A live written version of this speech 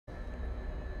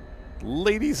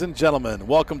Ladies and gentlemen,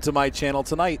 welcome to my channel.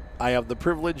 Tonight I have the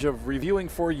privilege of reviewing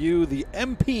for you the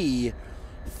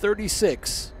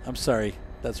MP36, I'm sorry,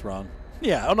 that's wrong.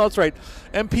 Yeah, oh no, that's right,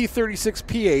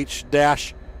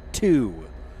 MP36PH-C3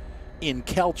 in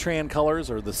Caltrain colors,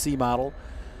 or the C model.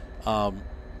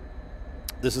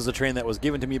 This is a train that was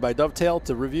given to me by Dovetails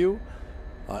to review.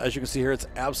 As you can see here, it's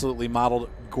absolutely modeled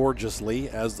gorgeously,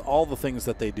 as all the things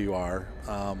that they do are.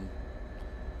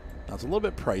 Now it's a little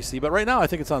bit pricey, but right now I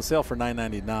think it's on sale for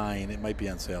 $9.99. It might be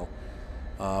on sale.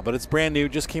 But it's brand new,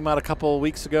 just came out a couple of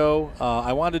weeks ago.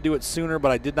 I wanted to do it sooner,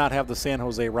 but I did not have the San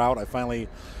Jose route.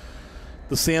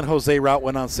 The San Jose route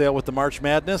went on sale with the March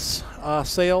Madness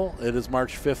sale. It is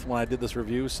March 5th when I did this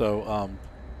review, so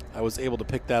I was able to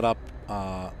pick that up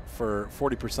for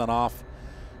 40% off.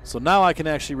 So now I can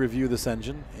actually review this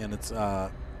engine in its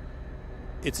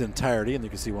entirety, and you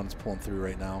can see one it's pulling through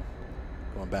right now,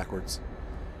 going backwards.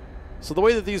 So the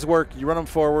way that these work, you run them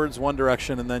forwards one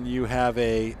direction, and then you have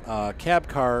a cab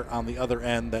car on the other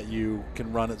end that you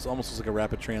can run. It's almost like a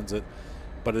rapid transit,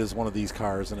 but it is one of these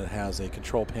cars, and it has a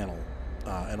control panel.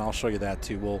 And I'll show you that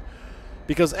too.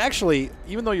 Because actually,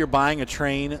 even though you're buying a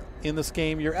train in this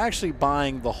game, you're actually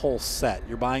buying the whole set.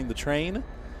 You're buying the train,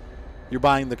 you're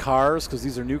buying the cars, because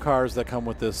these are new cars that come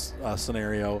with this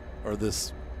scenario, or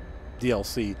this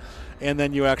DLC, and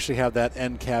then you actually have that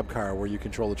end cab car where you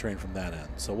control the train from that end.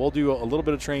 So we'll do a little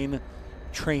bit of train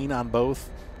on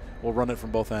both. We'll run it from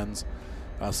both ends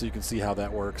so you can see how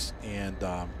that works. And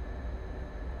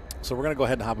so we're going to go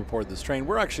ahead and hop aboard this train.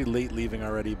 We're actually late leaving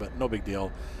already, but no big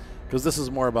deal, because this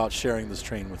is more about sharing this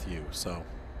train with you. So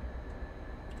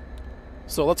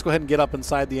let's go ahead and get up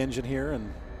inside the engine here.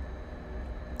 And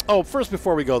first,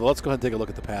 before we go, though, let's go ahead and take a look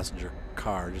at the passenger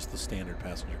car, just the standard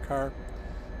passenger car.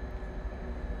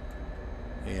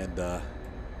 And we're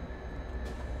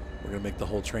going to make the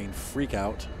whole train freak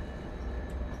out.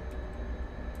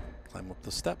 Climb up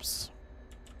the steps.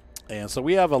 And so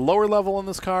we have a lower level in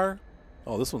this car.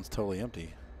 Oh, this one's totally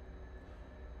empty.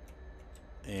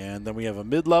 And then we have a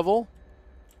mid-level.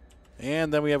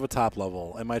 And then we have a top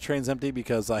level. And my train's empty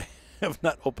because I have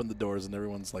not opened the doors, and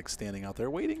everyone's like standing out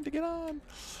there waiting to get on.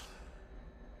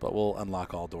 But we'll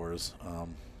unlock all doors.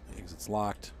 The exit's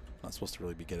locked. Not supposed to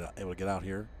really be able to get out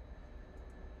here.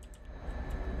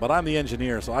 But I'm the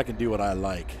engineer, so I can do what I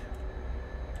like.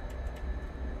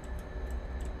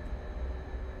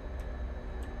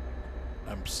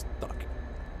 I'm stuck.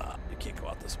 You can't go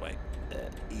out this way.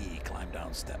 Climb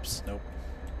down steps. Nope.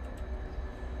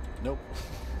 Nope.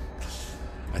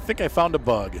 I think I found a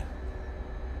bug.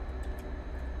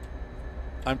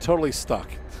 I'm totally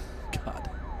stuck. God.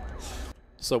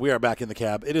 So we are back in the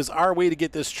cab. It is our way to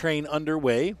get this train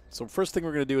underway. So first thing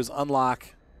we're going to do is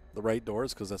unlock the right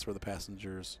doors, because that's where the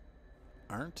passengers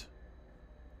aren't.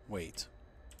 Wait.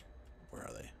 Where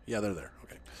are they? Yeah, they're there.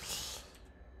 Okay.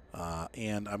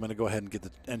 And I'm going to go ahead and get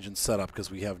the engine set up, because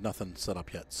we have nothing set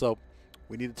up yet. So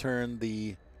we need to turn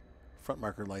the front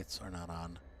marker lights are not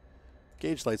on.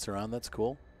 Gauge lights are on. That's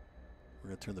cool.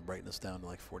 We're going to turn the brightness down to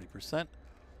like 40%.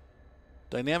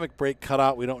 Dynamic brake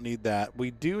cutout, we don't need that.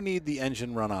 We do need the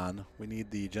engine run on. We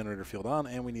need the generator field on,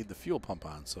 and we need the fuel pump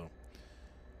on. So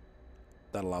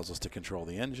that allows us to control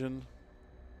the engine.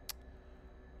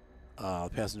 The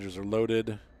passengers are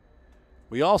loaded.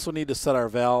 We also need to set our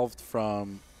valve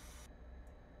from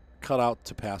cutout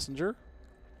to passenger.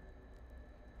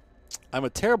 I'm a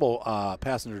terrible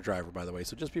passenger driver, by the way,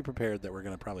 so just be prepared that we're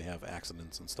going to probably have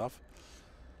accidents and stuff.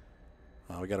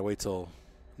 We got to wait till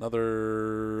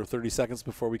another 30 seconds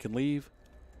before we can leave.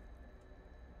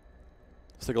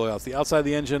 Let's take a look at the outside of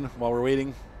the engine while we're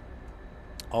waiting.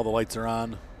 All the lights are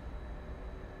on.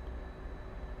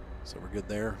 So we're good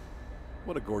there.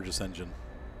 What a gorgeous engine.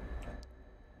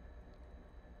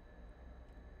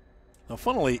 Now,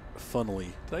 funnily,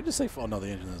 did I just say, oh no, the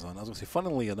engine is on. I was going to say,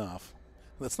 funnily enough,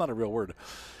 that's not a real word.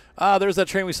 There's that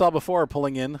train we saw before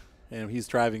pulling in, and he's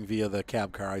driving via the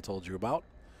cab car I told you about.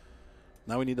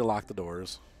 Now we need to lock the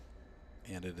doors,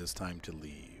 and it is time to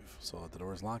leave. So the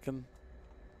doors locking.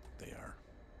 They are.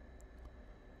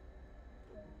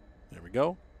 There we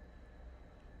go.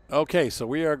 Okay, so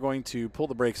we are going to pull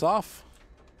the brakes off.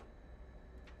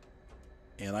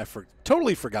 And I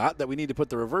totally forgot that we need to put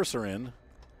the reverser in.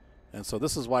 And so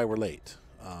this is why we're late,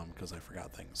 because I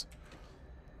forgot things.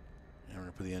 And we're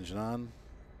going to put the engine on.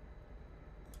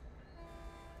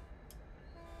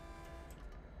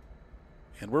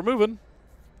 And we're moving.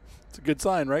 It's a good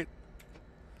sign, right?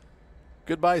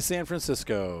 Goodbye, San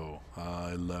Francisco.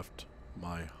 I left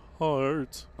my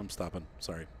heart. I'm stopping.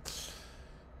 Sorry.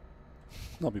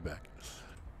 I'll be back.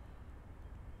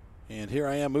 And here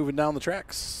I am moving down the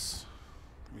tracks.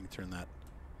 We can turn that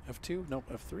F2? Nope.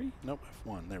 F3? Nope.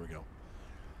 F1. There we go.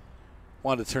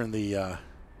 Wanted to turn the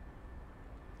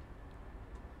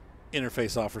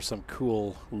interface off for some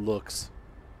cool looks.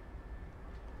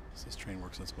 So this train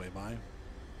works its way by.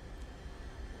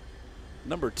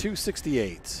 Number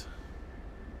 268.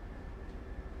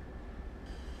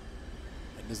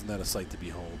 And isn't that a sight to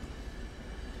behold?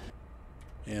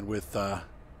 And with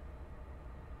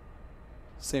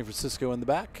San Francisco in the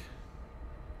back.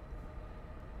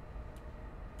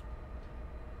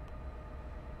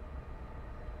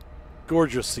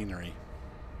 Gorgeous scenery.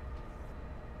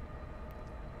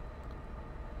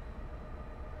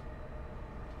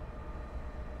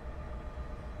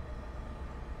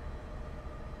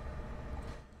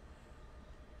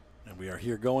 And we are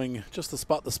here going just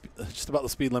about the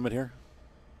speed limit here.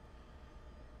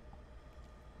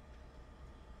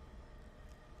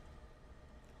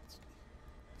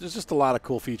 There's just a lot of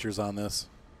cool features on this.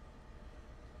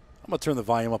 I'm going to turn the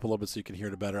volume up a little bit so you can hear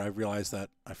it better. I realized that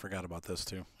I forgot about this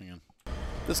too. Hang on.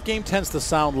 This game tends to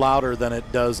sound louder than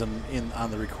it does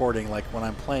on the recording. Like when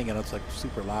I'm playing it, it's like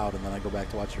super loud, and then I go back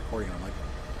to watch the recording, and I'm like,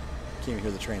 I can't even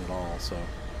hear the train at all. So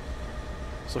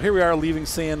here we are leaving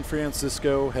San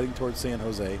Francisco, heading towards San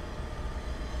Jose.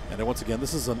 And then once again,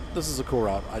 this is a cool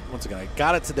route. Once again, I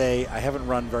got it today. I haven't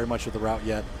run very much of the route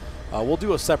yet. We'll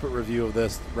do a separate review of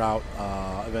this route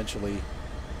eventually.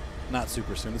 Not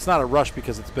super soon. It's not a rush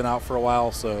because it's been out for a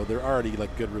while, so there are already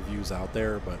like good reviews out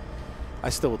there, but I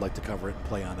still would like to cover it and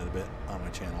play on it a bit on my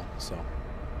channel. So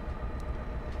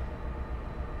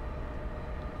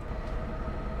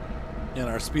and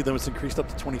our speed limit's increased up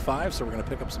to 25, so we're going to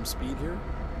pick up some speed here.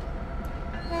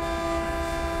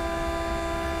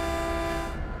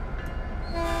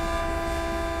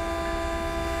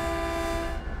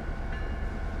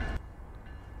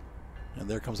 And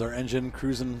there comes our engine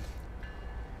cruising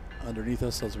underneath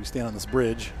us as we stand on this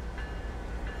bridge.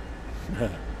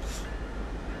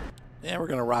 And we're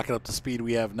going to rocket up to speed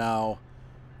we have now.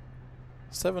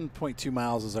 7.2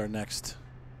 miles is our next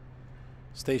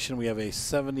station. We have a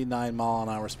 79 mile an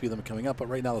hour speed limit coming up, but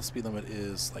right now the speed limit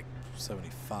is like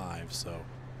 75, so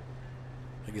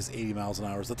I guess 80 miles an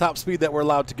hour is the top speed that we're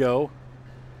allowed to go.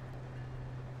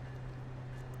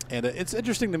 And it's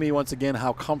interesting to me, once again,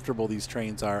 how comfortable these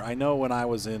trains are. I know when I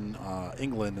was in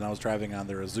England and I was driving on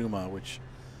their Azuma, which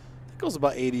I think goes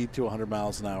about 80 to 100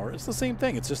 miles an hour. It's the same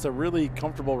thing. It's just a really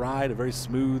comfortable ride, a very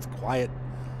smooth, quiet,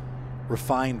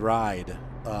 refined ride.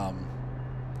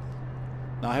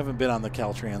 Now, I haven't been on the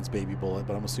Caltrain's Baby Bullet,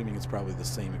 but I'm assuming it's probably the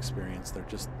same experience. They're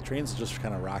just, trains just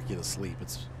kind of rock you to sleep.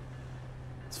 It's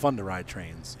fun to ride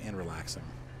trains and relaxing.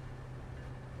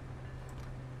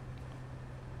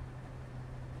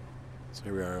 So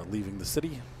here we are leaving the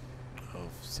city of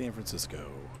San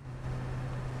Francisco.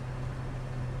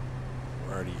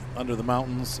 We're already under the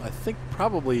mountains. I think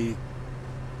probably,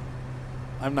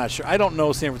 I'm not sure. I don't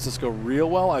know San Francisco real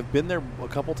well. I've been there a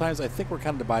couple times. I think we're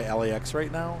kind of by LAX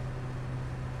right now.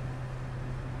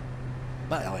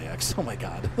 Not LAX. Oh my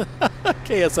God.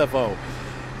 KSFO.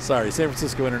 Sorry, San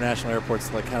Francisco International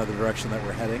Airport's like kind of the direction that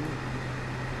we're heading.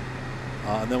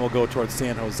 And then we'll go towards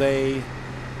San Jose.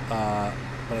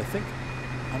 But I think,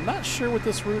 I'm not sure with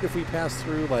this route if we pass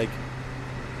through, like,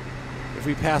 if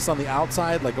we pass on the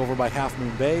outside, like over by Half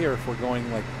Moon Bay, or if we're going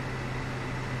like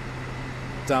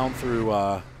down through,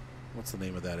 what's the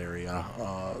name of that area?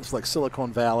 It's like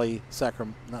Silicon Valley,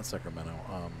 not Sacramento.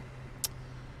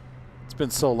 It's been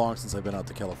so long since I've been out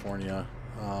to California.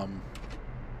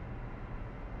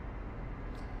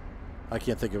 I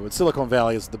can't think of it. Silicon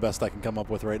Valley is the best I can come up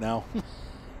with right now.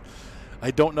 I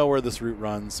don't know where this route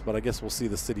runs, but I guess we'll see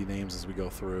the city names as we go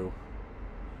through.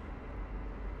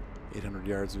 800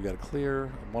 yards we got to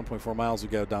clear. 1.4 miles we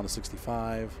got down to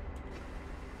 65.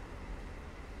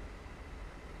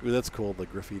 Ooh, that's cool, the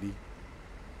graffiti.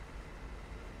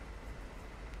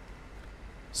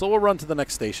 So we'll run to the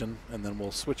next station, and then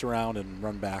we'll switch around and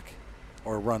run back,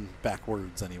 or run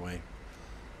backwards anyway.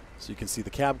 So you can see the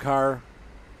cab car.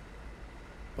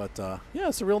 But, yeah,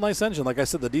 it's a real nice engine. Like I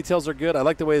said, the details are good. I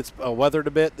like the way it's weathered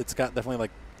a bit. It's got definitely,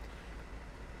 like,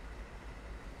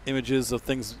 images of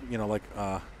things, you know,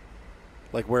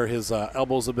 like where his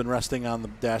elbows have been resting on the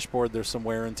dashboard. There's some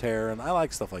wear and tear, and I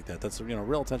like stuff like that. That's, you know,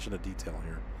 real attention to detail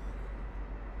here.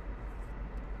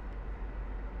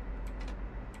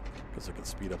 Guess I can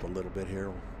speed up a little bit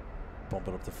here. Bump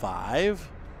it up to 5.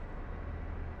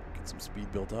 Get some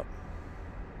speed built up.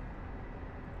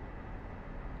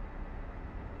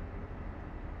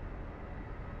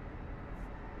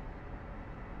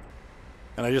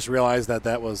 And I just realized that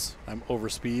I'm over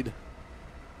speed.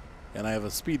 And I have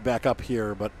a speed back up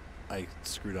here, but I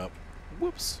screwed up.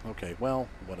 Whoops. Okay, well,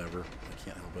 whatever. I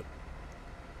can't help it.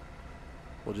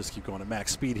 We'll just keep going at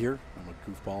max speed here. I'm a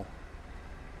goofball.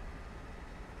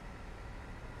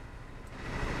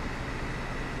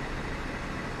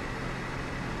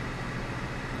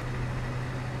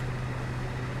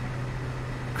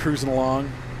 Cruising along.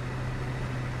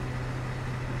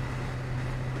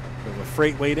 We have a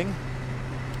freight waiting.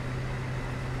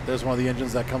 There's one of the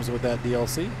engines that comes with that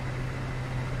DLC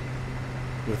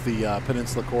with the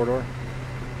Peninsula corridor.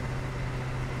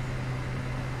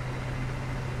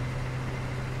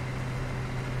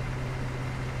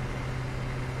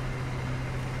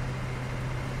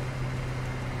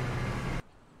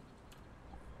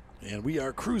 And we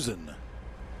are cruising.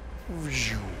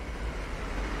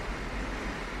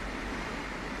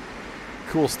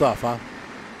 Cool stuff, huh?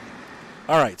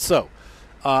 All right, so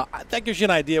that gives you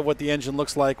an idea of what the engine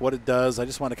looks like, what it does. I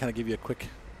just want to kind of give you a quick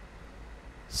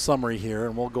summary here,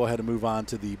 and we'll go ahead and move on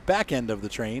to the back end of the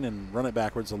train and run it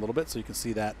backwards a little bit so you can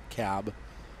see that cab.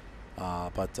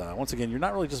 But once again, you're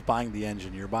not really just buying the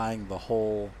engine. You're buying the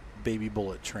whole baby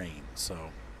bullet train. So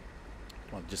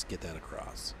I want to just get that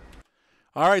across.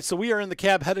 All right, so we are in the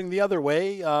cab heading the other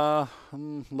way.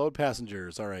 Load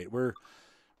passengers. All right, we're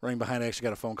running behind. I actually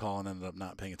got a phone call and ended up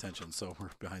not paying attention, so we're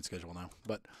behind schedule now.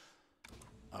 But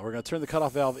we're going to turn the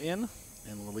cutoff valve in,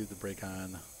 and we'll leave the brake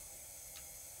on.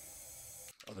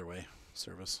 Other way,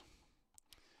 service.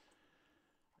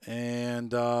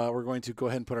 And we're going to go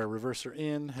ahead and put our reverser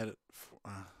in,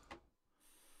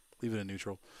 leave it in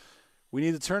neutral. We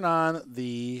need to turn on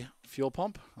the fuel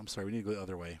pump. I'm sorry, we need to go the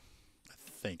other way, I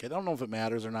think. I don't know if it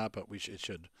matters or not, but it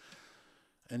should.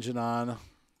 Engine on.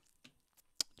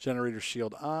 Generator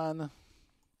shield on.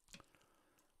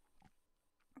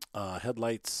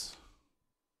 Headlights.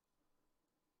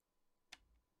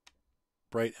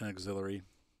 Bright and auxiliary.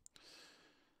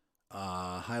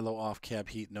 High-low off, cab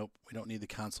heat. Nope, we don't need the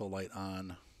console light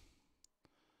on.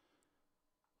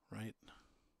 Right?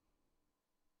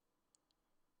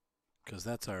 Because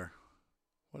that's our...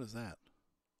 What is that?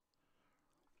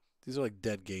 These are like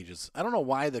dead gauges. I don't know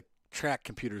why the track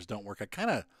computers don't work. I kind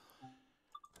of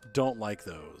don't like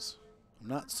those. I'm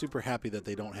not super happy that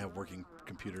they don't have working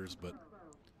computers, but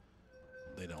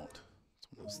they don't. It's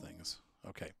one of those things.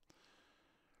 Okay.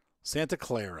 Santa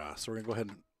Clara. So we're going to go ahead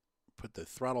and put the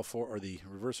throttle or the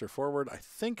reverser forward. I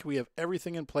think we have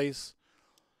everything in place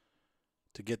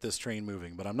to get this train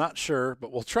moving, but I'm not sure,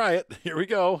 but we'll try it. Here we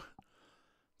go.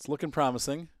 It's looking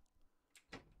promising.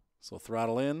 So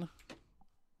throttle in.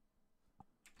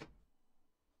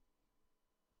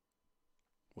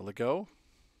 Will it go?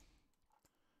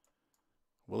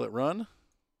 Will it run?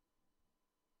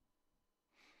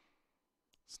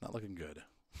 It's not looking good.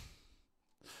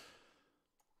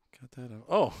 Got that out.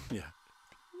 Oh, yeah.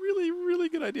 Really, really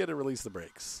good idea to release the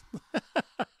brakes.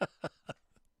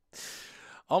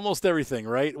 Almost everything,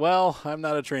 right? Well, I'm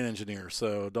not a train engineer,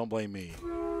 so don't blame me.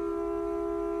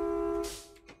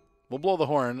 We'll blow the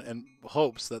horn in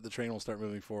hopes that the train will start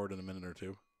moving forward in a minute or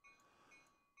two.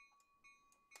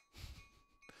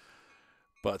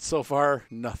 But so far,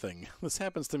 nothing. This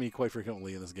happens to me quite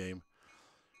frequently in this game.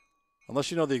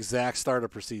 Unless you know the exact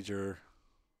startup procedure.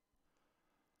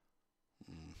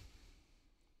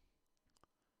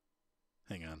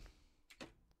 Hang on.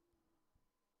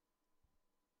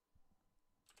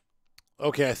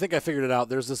 Okay, I think I figured it out.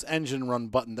 There's this engine run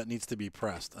button that needs to be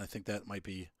pressed. I think that might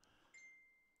be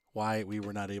why we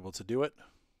were not able to do it.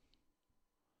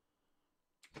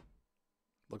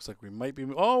 Looks like we might be...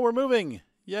 Oh, we're moving!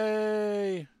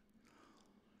 Yay!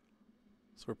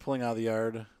 So we're pulling out of the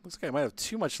yard. Looks like I might have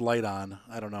too much light on.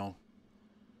 I don't know.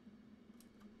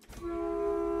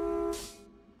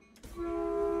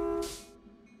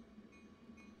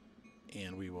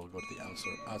 And we will go to the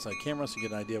outside camera so you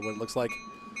get an idea of what it looks like.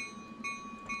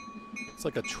 It's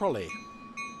like a trolley.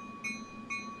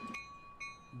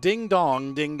 Ding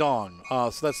dong, ding dong.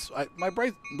 So that's my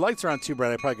bright lights are on too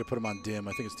bright. I probably could put them on dim.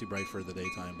 I think it's too bright for the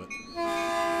daytime, but.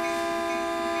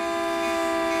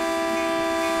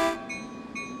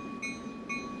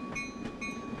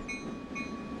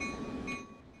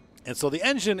 And so the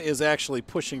engine is actually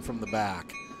pushing from the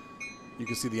back. You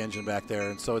can see the engine back there,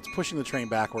 and so it's pushing the train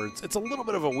backwards. It's a little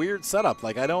bit of a weird setup.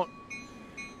 Like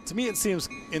to me it seems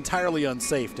entirely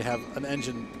unsafe to have an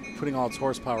engine putting all its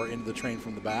horsepower into the train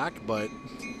from the back, but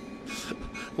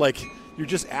like you're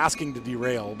just asking to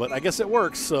derail, but I guess it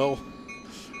works, so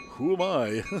who am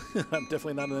I? I'm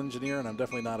definitely not an engineer, and I'm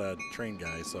definitely not a train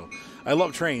guy, so I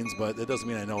love trains, but it doesn't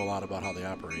mean I know a lot about how they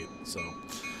operate. So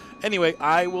anyway,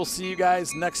 I will see you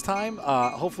guys next time.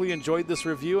 Hopefully you enjoyed this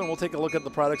review, and we'll take a look at the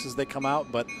products as they come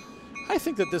out, but I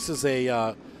think that this is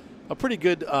a pretty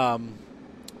good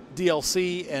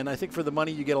DLC, and I think for the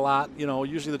money you get a lot. You know,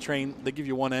 usually the train, they give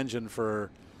you one engine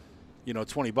for, you know,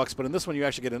 $20, but in this one you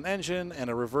actually get an engine and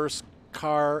a reverse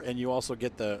car, and you also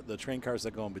get the train cars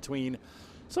that go in between.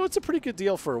 So it's a pretty good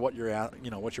deal for what you're at, you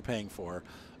know, what you're paying for.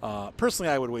 Personally,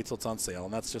 I would wait till it's on sale,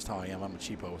 and that's just how I am. I'm a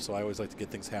cheapo, so I always like to get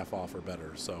things half off or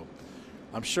better. So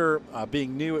I'm sure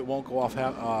being new, it won't go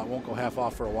half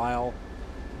off for a while,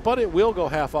 but it will go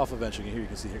half off eventually. Here you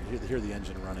can see here the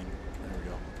engine running. There we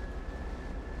go.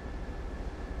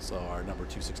 So our number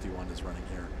 261 is running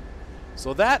here.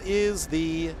 So that is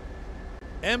the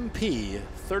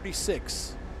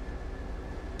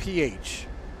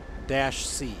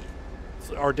MP36PH-C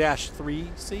or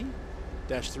 -3C,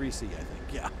 -3C, I think.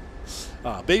 Yeah.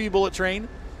 Baby bullet train.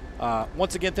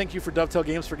 Once again, thank you for Dovetail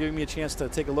Games for giving me a chance to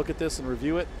take a look at this and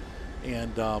review it.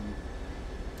 And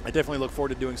I definitely look forward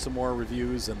to doing some more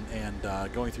reviews and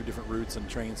going through different routes and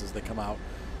trains as they come out.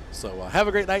 So have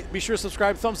a great night. Be sure to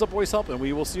subscribe. Thumbs up always help, and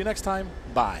we will see you next time.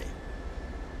 Bye.